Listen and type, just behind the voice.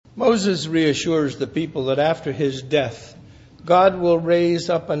Moses reassures the people that after his death, God will raise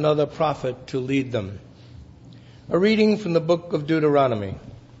up another prophet to lead them. A reading from the book of Deuteronomy.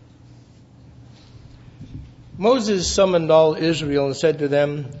 Moses summoned all Israel and said to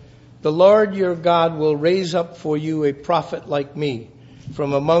them, "The Lord your God will raise up for you a prophet like me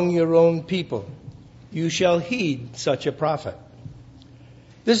from among your own people. You shall heed such a prophet.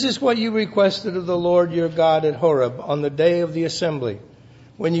 This is what you requested of the Lord your God at Horeb on the day of the assembly,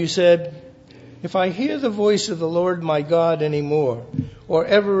 when you said, 'If I hear the voice of the Lord my God any more, or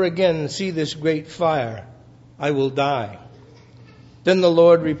ever again see this great fire, I will die.' Then the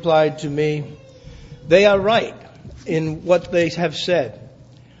Lord replied to me, 'They are right in what they have said.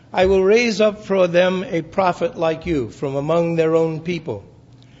 I will raise up for them a prophet like you from among their own people.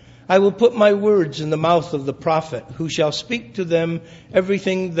 I will put my words in the mouth of the prophet, who shall speak to them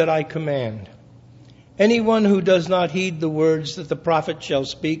everything that I command. Anyone who does not heed the words that the prophet shall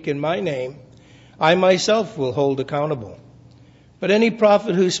speak in my name, I myself will hold accountable. But any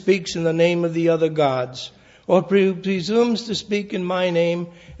prophet who speaks in the name of the other gods, or presumes to speak in my name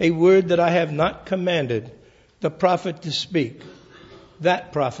a word that I have not commanded the prophet to speak,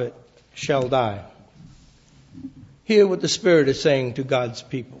 that prophet shall die.'" Hear what the Spirit is saying to God's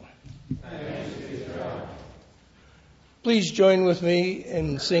people. Please join with me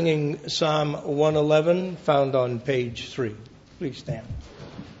in singing Psalm 111, found on page 3. Please stand.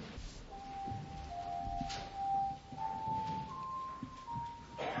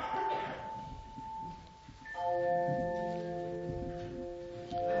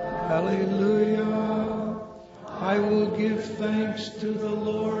 Hallelujah. I will give thanks to the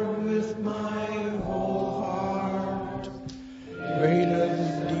Lord with my whole heart. Great are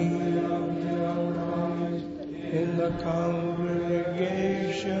the deeds of the unrighteous in the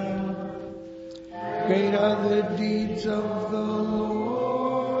congregation. Great are the deeds of the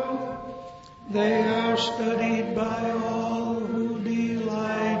Lord. They are studied by all who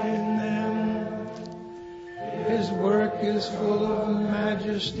delight in them. His work is full of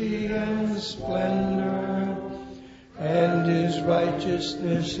majesty and splendor, and his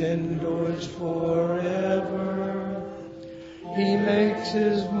righteousness endures forever. He makes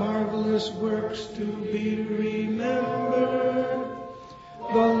his marvelous works to be remembered.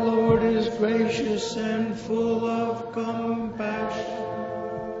 The Lord is gracious and full of compassion.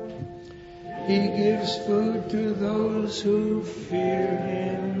 He gives food to those who fear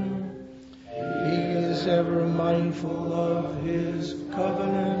him. He is ever mindful of his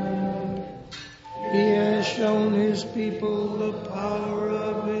covenant. He has shown his people the power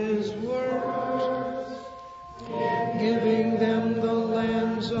of his works, giving them the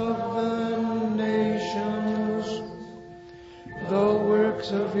lands of the nations. The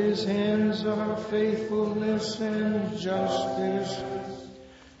works of his hands are faithfulness and justice.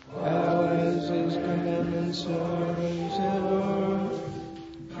 How is his commandments always ever?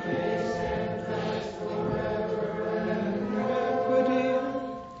 Praise and Christ forever and equity,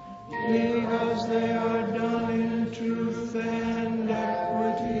 because they are done in truth and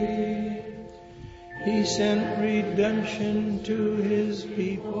equity. He sent redemption to his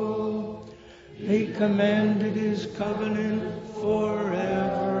people. He commanded his covenant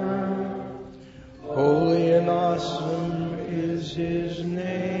forever. Holy and awesome is his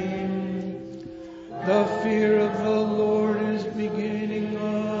name. The fear of the Lord is beginning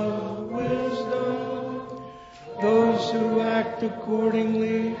of wisdom. Those who act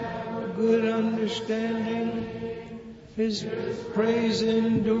accordingly have good understanding. His praise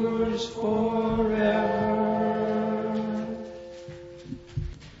endures forever.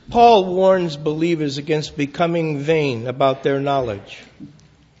 Paul warns believers against becoming vain about their knowledge.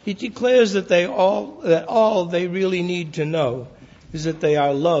 He declares that all they really need to know is that they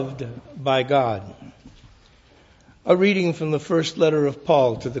are loved by God. A reading from the first letter of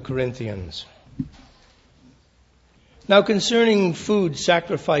Paul to the Corinthians. Now concerning food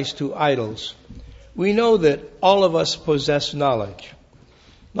sacrificed to idols, we know that all of us possess knowledge.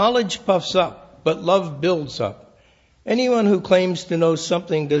 Knowledge puffs up, but love builds up. Anyone who claims to know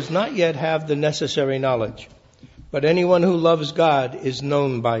something does not yet have the necessary knowledge, but anyone who loves God is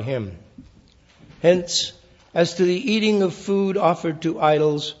known by him. Hence, as to the eating of food offered to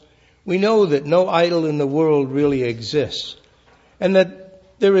idols, we know that no idol in the world really exists, and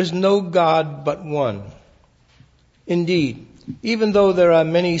that there is no God but one. Indeed, even though there are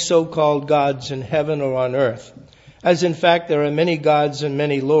many so-called gods in heaven or on earth, as in fact there are many gods and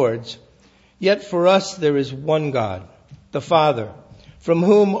many lords, yet for us there is one God, the Father, from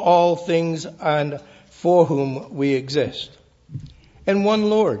whom all things and for whom we exist, and one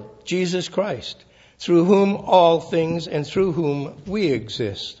Lord, Jesus Christ, through whom all things and through whom we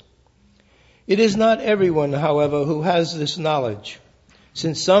exist. It is not everyone, however, who has this knowledge.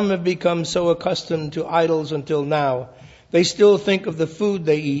 Since some have become so accustomed to idols until now, they still think of the food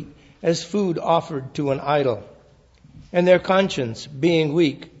they eat as food offered to an idol, and their conscience, being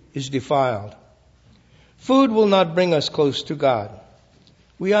weak, is defiled. Food will not bring us close to God.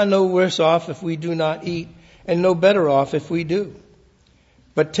 We are no worse off if we do not eat, and no better off if we do.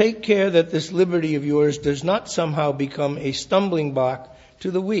 But take care that this liberty of yours does not somehow become a stumbling block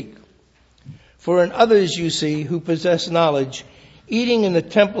to the weak. For in others you see, who possess knowledge, eating in the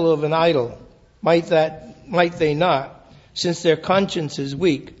temple of an idol, might they not, since their conscience is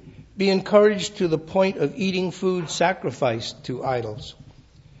weak, be encouraged to the point of eating food sacrificed to idols.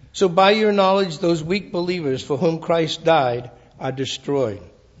 So by your knowledge those weak believers for whom Christ died are destroyed.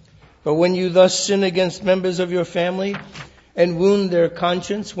 But when you thus sin against members of your family and wound their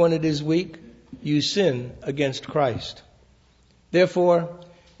conscience when it is weak, you sin against Christ. Therefore,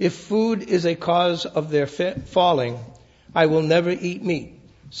 if food is a cause of their falling, I will never eat meat,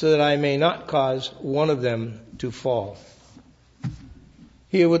 so that I may not cause one of them to fall.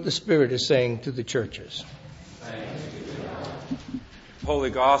 Hear what the Spirit is saying to the churches. Thanks be to God. Holy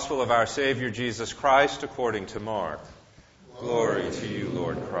Gospel of our Savior Jesus Christ according to Mark. Glory to you,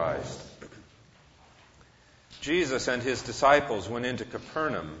 Lord Christ. Jesus and his disciples went into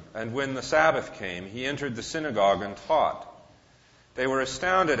Capernaum, and when the Sabbath came, he entered the synagogue and taught. They were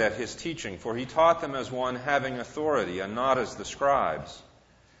astounded at his teaching, for he taught them as one having authority and not as the scribes.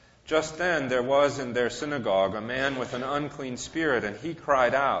 Just then there was in their synagogue a man with an unclean spirit, and he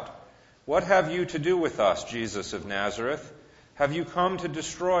cried out, "What have you to do with us, Jesus of Nazareth? Have you come to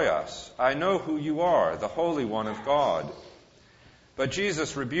destroy us? I know who you are, the Holy One of God." But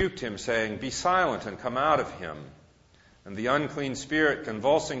Jesus rebuked him, saying, "Be silent and come out of him." And the unclean spirit,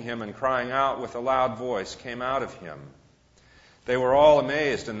 convulsing him and crying out with a loud voice, came out of him. They were all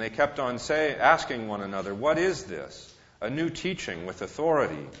amazed, and they kept on asking one another, "What is this? A new teaching with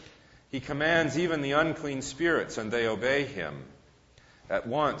authority. He commands even the unclean spirits, and they obey him." At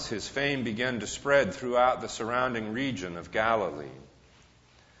once his fame began to spread throughout the surrounding region of Galilee.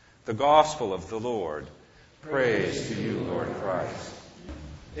 The Gospel of the Lord. Praise to you, Lord Christ.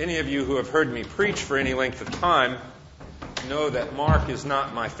 Any of you who have heard me preach for any length of time know that Mark is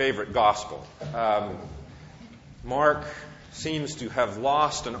not my favorite gospel. Mark seems to have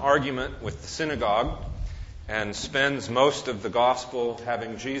lost an argument with the synagogue and spends most of the gospel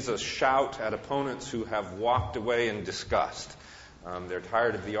having Jesus shout at opponents who have walked away in disgust. They're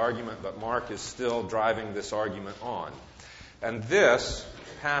tired of the argument, but Mark is still driving this argument on. And this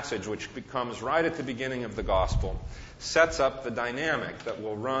passage, which comes right at the beginning of the gospel, sets up the dynamic that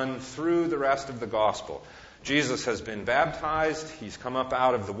will run through the rest of the gospel. Jesus has been baptized. He's come up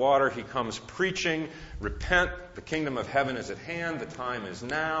out of the water. He comes preaching, "Repent, the kingdom of heaven is at hand. The time is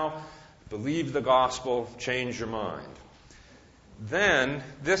now. Believe the gospel. Change your mind." Then,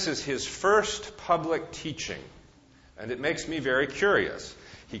 this is his first public teaching. And it makes me very curious.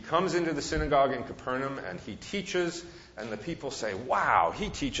 He comes into the synagogue in Capernaum and he teaches, and the people say, "Wow, he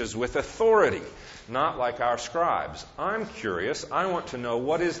teaches with authority, not like our scribes." I'm curious. I want to know,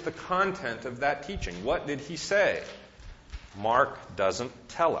 what is the content of that teaching? What did he say? Mark doesn't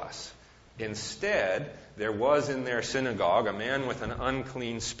tell us. Instead, there was in their synagogue a man with an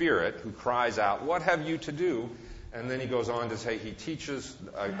unclean spirit who cries out, "What have you to do?" And then he goes on to say he teaches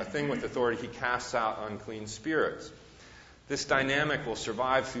a thing with authority. He casts out unclean spirits. This dynamic will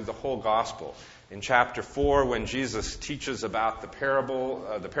survive through the whole gospel. In chapter 4, when Jesus teaches about the parable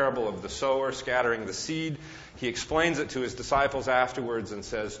of the sower scattering the seed, he explains it to his disciples afterwards and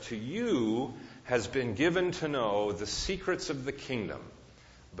says, "To you has been given to know the secrets of the kingdom,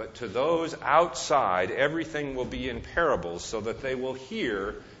 but to those outside everything will be in parables, so that they will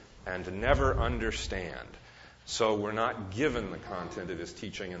hear and never understand." So we're not given the content of his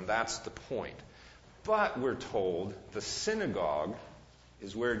teaching, and that's the point. But we're told the synagogue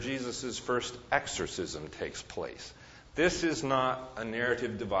is where Jesus' first exorcism takes place. This is not a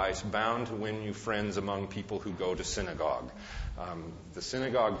narrative device bound to win you friends among people who go to synagogue. The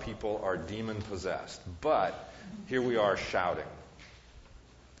synagogue people are demon-possessed. But here we are shouting.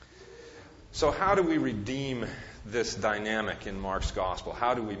 So how do we redeem this dynamic in Mark's gospel?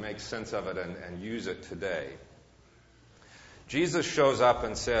 How do we make sense of it and use it today? Jesus shows up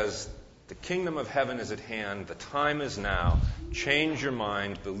and says, "The kingdom of heaven is at hand. The time is now. Change your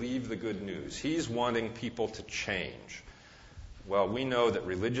mind. Believe the good news." He's wanting people to change. Well, we know that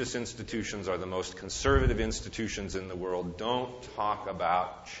religious institutions are the most conservative institutions in the world. Don't talk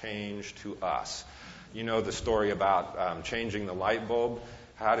about change to us. You know the story about changing the light bulb,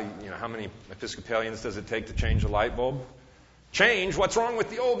 How many Episcopalians does it take to change a light bulb? Change? What's wrong with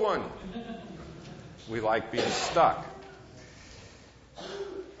the old one? We like being stuck.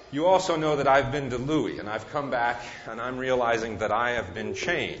 You also know that I've been to Louis, and I've come back, and I'm realizing that I have been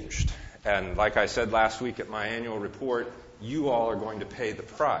changed. And like I said last week at my annual report, you all are going to pay the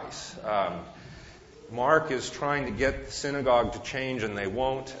price. Mark is trying to get the synagogue to change, and they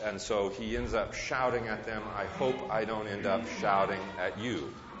won't, and so he ends up shouting at them. I hope I don't end up shouting at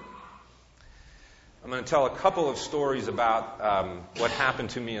you. I'm going to tell a couple of stories about what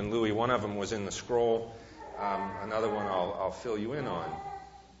happened to me in Louis. One of them was in the scroll. Another one I'll fill you in on.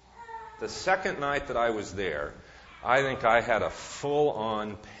 The second night that I was there, I think I had a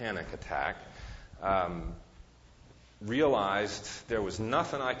full-on panic attack. Realized there was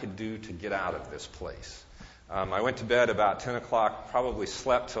nothing I could do to get out of this place. I went to bed about 10 o'clock, probably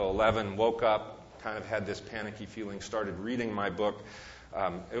slept till 11, woke up, kind of had this panicky feeling, started reading my book.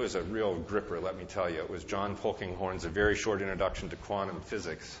 It was a real gripper, let me tell you. It was John Polkinghorne's A Very Short Introduction to Quantum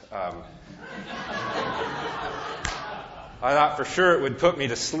Physics. I thought for sure it would put me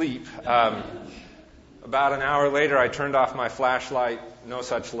to sleep. About an hour later, I turned off my flashlight. No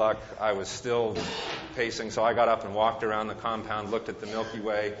such luck. I was still pacing, so I got up and walked around the compound, looked at the Milky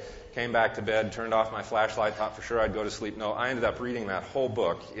Way, came back to bed, turned off my flashlight, thought for sure I'd go to sleep. No, I ended up reading that whole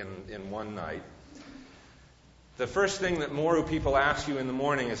book in one night. The first thing that Moru people ask you in the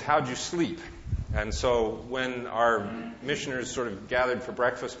morning is, how'd you sleep? And so when our missioners sort of gathered for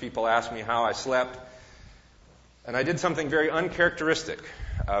breakfast, people asked me how I slept. And I did something very uncharacteristic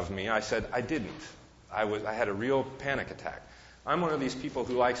of me. I said, I didn't. I had a real panic attack. I'm one of these people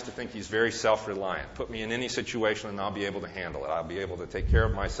who likes to think he's very self-reliant. Put me in any situation and I'll be able to handle it. I'll be able to take care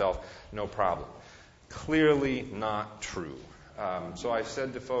of myself, no problem. Clearly not true. So I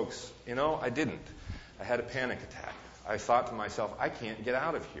said to folks, I didn't. I had a panic attack. I thought to myself, I can't get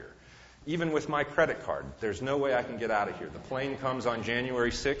out of here. Even with my credit card, there's no way I can get out of here. The plane comes on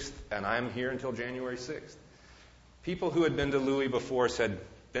January 6th, and I'm here until January 6th. People who had been to Louis before said,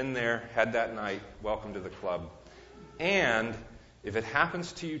 been there, had that night, welcome to the club. And if it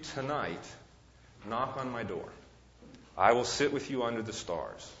happens to you tonight, knock on my door. I will sit with you under the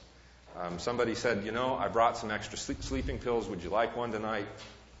stars. Somebody said, I brought some extra sleeping pills. Would you like one tonight?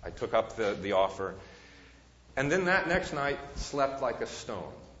 I took up the offer. And then that next night, slept like a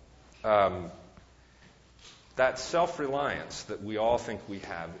stone. That self-reliance that we all think we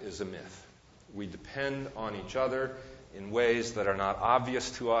have is a myth. We depend on each other in ways that are not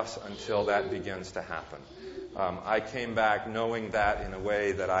obvious to us until that begins to happen. I came back knowing that in a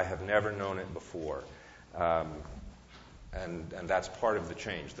way that I have never known it before. And that's part of the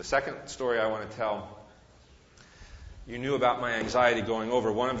change. The second story I want to tell, you knew about my anxiety going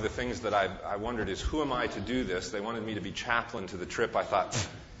over. One of the things that I wondered is, who am I to do this? They wanted me to be chaplain to the trip. I thought,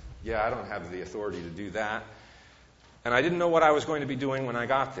 I don't have the authority to do that. And I didn't know what I was going to be doing when I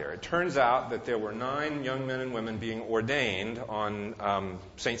got there. It turns out that there were 9 young men and women being ordained on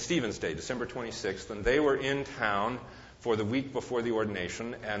St. Stephen's Day, December 26th, and they were in town for the week before the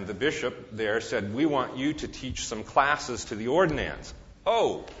ordination, and the bishop there said, we want you to teach some classes to the ordinands.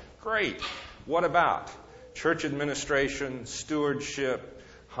 Oh, great. What about? Church administration, stewardship,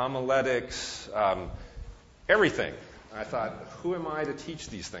 homiletics, everything. I thought, who am I to teach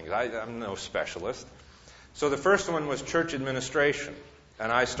these things? I'm no specialist. So the first one was church administration, and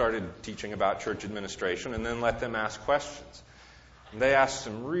I started teaching about church administration and then let them ask questions. And they asked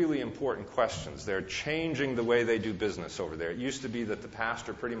some really important questions. They're changing the way they do business over there. It used to be that the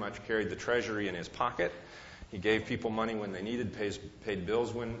pastor pretty much carried the treasury in his pocket. He gave people money when they needed, paid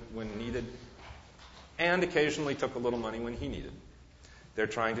bills when needed, and occasionally took a little money when he needed. They're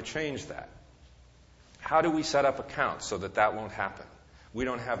trying to change that. How do we set up accounts so that won't happen? We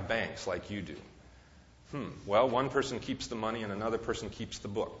don't have banks like you do. Well, one person keeps the money and another person keeps the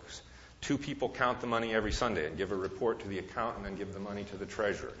books. 2 people count the money every Sunday and give a report to the accountant and give the money to the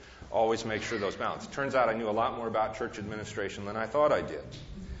treasurer. Always make sure those balance. Turns out I knew a lot more about church administration than I thought I did.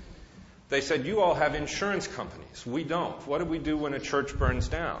 They said, you all have insurance companies. We don't. What do we do when a church burns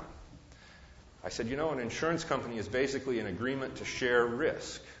down? I said, an insurance company is basically an agreement to share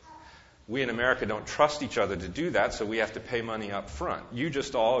risk. We in America don't trust each other to do that, so we have to pay money up front. You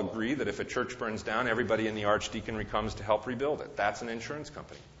just all agree that if a church burns down, everybody in the archdeaconry comes to help rebuild it. That's an insurance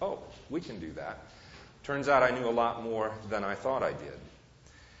company. Oh, we can do that. Turns out I knew a lot more than I thought I did.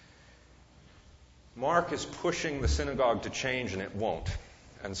 Mark is pushing the synagogue to change, and it won't.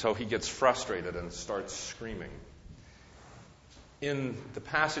 And so he gets frustrated and starts screaming. In the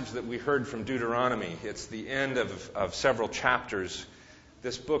passage that we heard from Deuteronomy, it's the end of several chapters.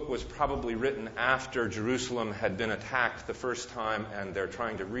 This book was probably written after Jerusalem had been attacked the first time, and they're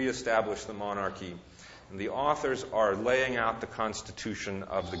trying to reestablish the monarchy. And the authors are laying out the constitution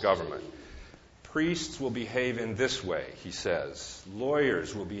of the government. Priests will behave in this way, he says.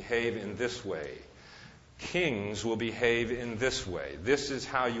 Lawyers will behave in this way. Kings will behave in this way. This is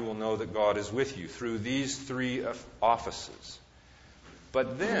how you will know that God is with you, through these three offices.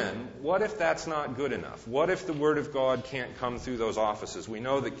 But then, what if that's not good enough? What if the Word of God can't come through those offices? We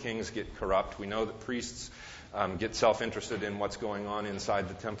know that kings get corrupt. We know that priests get self-interested in what's going on inside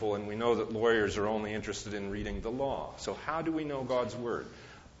the temple. And we know that lawyers are only interested in reading the law. So how do we know God's Word?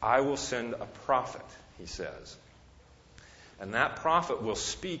 I will send a prophet, he says. And that prophet will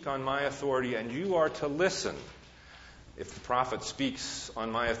speak on my authority, and you are to listen. If the prophet speaks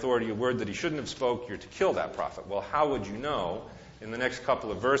on my authority a word that he shouldn't have spoke, you're to kill that prophet. Well, how would you know? In the next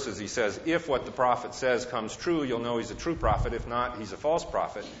couple of verses, he says, if what the prophet says comes true, you'll know he's a true prophet. If not, he's a false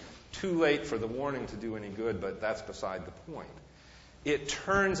prophet. Too late for the warning to do any good, but that's beside the point. It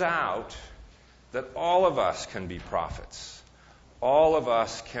turns out that all of us can be prophets. All of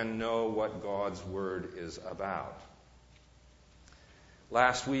us can know what God's Word is about.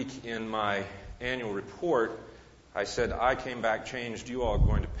 Last week in my annual report, I said, I came back changed, you all are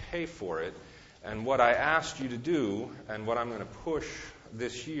going to pay for it. And what I asked you to do, and what I'm going to push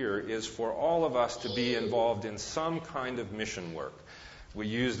this year, is for all of us to be involved in some kind of mission work. We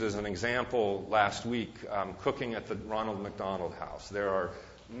used as an example last week cooking at the Ronald McDonald House. There are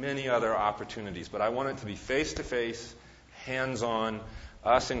many other opportunities, but I want it to be face-to-face, hands-on,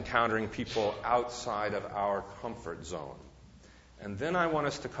 us encountering people outside of our comfort zone. And then I want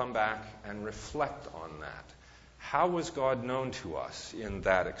us to come back and reflect on that. How was God known to us in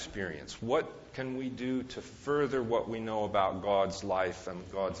that experience? What can we do to further what we know about God's life and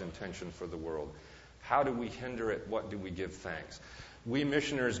God's intention for the world? How do we hinder it? What do we give thanks? We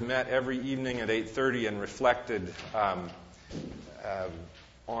missioners met every evening at 8:30 and reflected on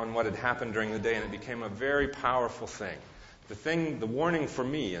what had happened during the day, and it became a very powerful thing. The warning for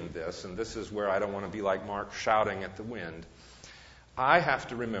me in this, and this is where I don't want to be like Mark shouting at the wind, I have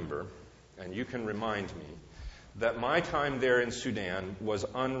to remember, and you can remind me, that my time there in Sudan was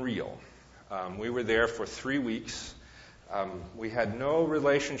unreal. We were there for 3 weeks. We had no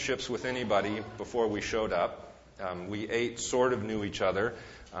relationships with anybody before we showed up. We sort of knew each other,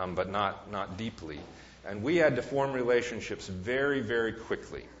 but not deeply. And we had to form relationships very, very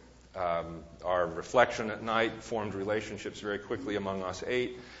quickly. Our reflection at night formed relationships very quickly among us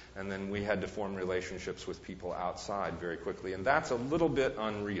 8, and then we had to form relationships with people outside very quickly. And that's a little bit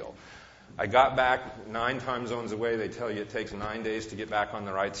unreal. I got back 9 time zones away. They tell you it takes 9 days to get back on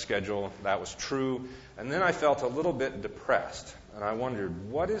the right schedule. That was true. And then I felt a little bit depressed. And I wondered,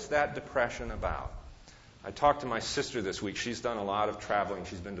 what is that depression about? I talked to my sister this week. She's done a lot of traveling.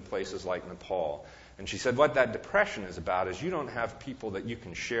 She's been to places like Nepal. And she said what that depression is about is you don't have people that you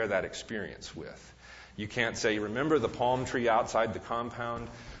can share that experience with. You can't say, remember the palm tree outside the compound?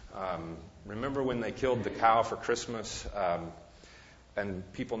 Remember when they killed the cow for Christmas? And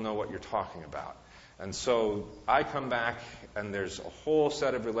people know what you're talking about. And so I come back, and there's a whole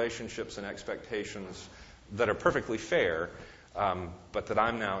set of relationships and expectations that are perfectly fair, but that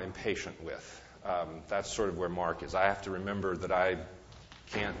I'm now impatient with. That's sort of where Mark is. I have to remember that I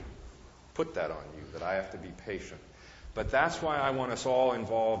can't put that on you, that I have to be patient. But that's why I want us all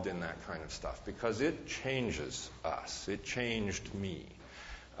involved in that kind of stuff, because it changes us. It changed me.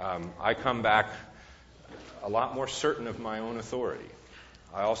 I come back a lot more certain of my own authority.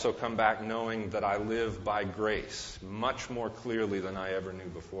 I also come back knowing that I live by grace much more clearly than I ever knew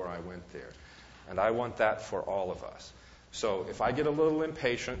before I went there. And I want that for all of us. So if I get a little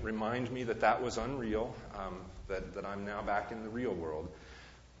impatient, remind me that that was unreal, that I'm now back in the real world.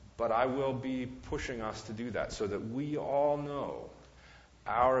 But I will be pushing us to do that so that we all know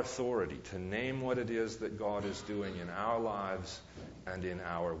our authority to name what it is that God is doing in our lives and in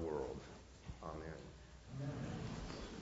our world.